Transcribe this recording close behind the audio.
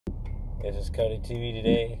This is Cody TV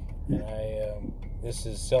today, and this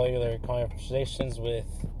is Cellular Conversations with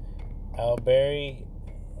Al Berry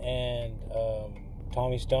and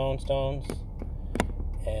Tommy Stones,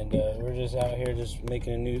 and we're just out here just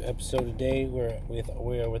making a new episode today.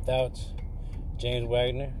 We are without James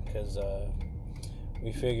Wagner because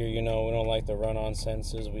we figure, we don't like the run-on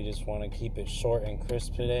sentences. We just want to keep it short and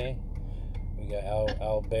crisp today. We got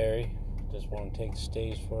Al Berry. Just want to take the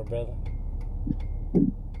stage for a brother.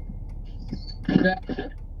 Yeah,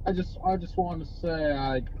 I just want to say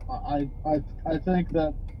I think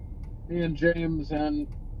that me and James and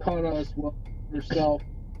Kata as well yourself,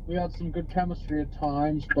 we had some good chemistry at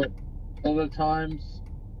times, but other times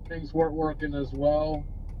things weren't working as well.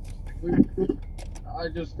 I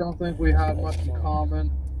just don't think we had much in common.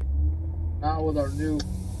 Now with our new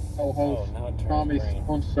co-host Tommy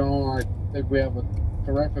Stone, I think we have a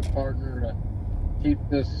terrific partner to keep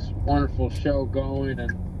this wonderful show going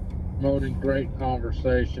and promoting great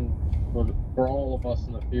conversation for all of us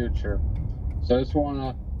in the future. So I just want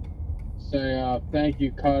to say thank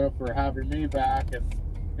you, Kata, for having me back and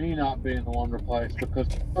me not being the one replaced, because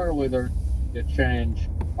clearly there's a change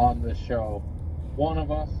on this show. One of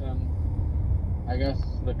us, and I guess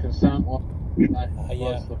the consent was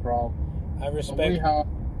the problem. I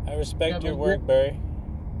respect your work, Barry.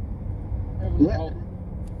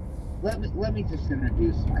 Let me just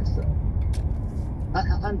introduce myself.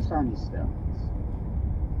 I'm Tommy Stones.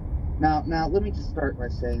 Now, let me just start by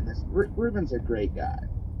saying this. Ruben's a great guy.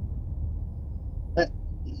 But,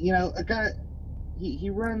 a guy, he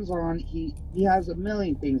runs on, he has a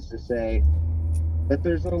million things to say, but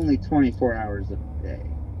there's only 24 hours of the day.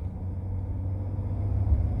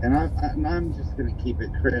 And I'm just going to keep it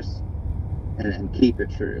crisp and keep it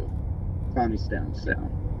true. Tommy Stones.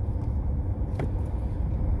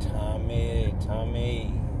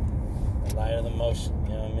 Tommy, the light of the motion,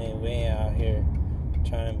 we ain't out here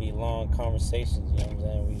trying to be long conversations,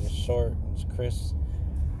 we just short, it's crisp,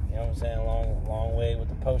 long way with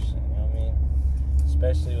the potion,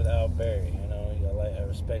 especially with Al Berry, I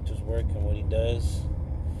respect his work and what he does.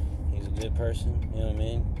 He's a good person,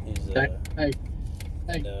 he's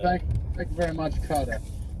thank you very much, Kata.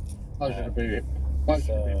 Pleasure to be here.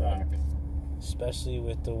 Pleasure to be back. Especially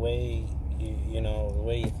with the way the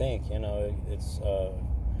way you think, it's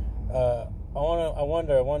I want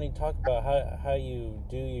to talk about how you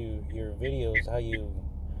do your videos,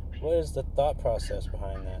 what is the thought process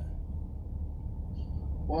behind that?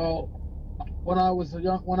 Well, when I was a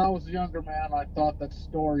younger man, I thought that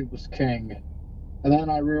story was king, and then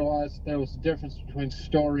I realized there was a difference between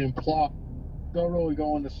story and plot. Don't really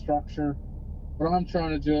go into structure, but I'm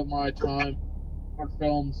trying to do at my time, short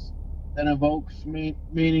films that evokes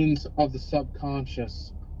meanings of the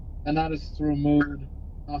subconscious, and that is through mood,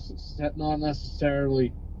 not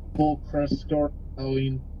necessarily full crisp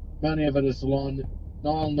storytelling. Many of it is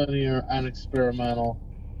non-linear and experimental,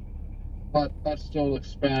 but that's still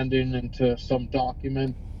expanding into some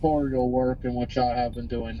documentorial work, in which I have been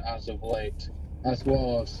doing as of late, as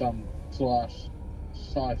well as some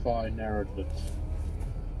sci-fi narratives.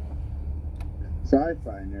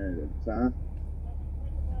 Sci-fi narratives, huh?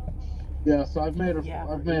 Yeah, so I've made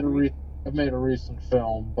a recent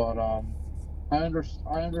film, but I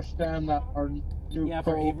understand that our new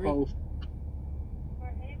co-host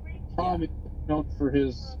Tommy is known for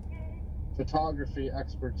his photography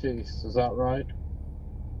expertise. Is that right?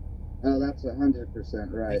 Oh, that's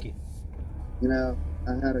 100% right. Thank you.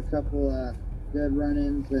 I had a couple good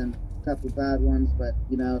run-ins and a couple bad ones, but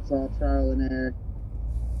it's all trial and error,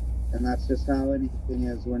 and that's just how anything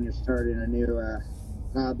is when you're starting a new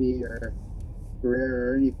hobby or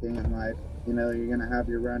career or anything in life. You're gonna have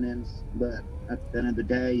your run-ins, but at the end of the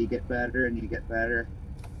day, you get better and you get better,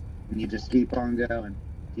 and you just keep on going,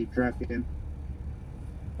 keep trucking.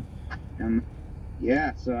 And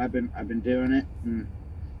yeah, so I've been doing it, and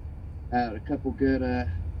had a couple good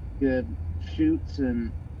shoots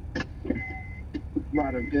and a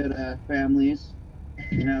lot of good families.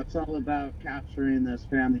 It's all about capturing those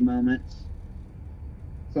family moments,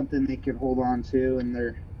 something they can hold on to in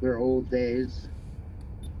their old days.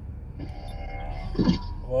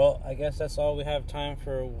 Well, I guess that's all we have time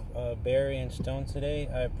for Barry and Stone today.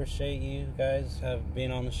 I appreciate you guys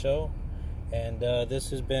being on the show, and this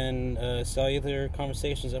has been Cellular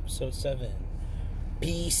Conversations episode 7.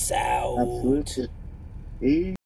 Peace out. Absolutely.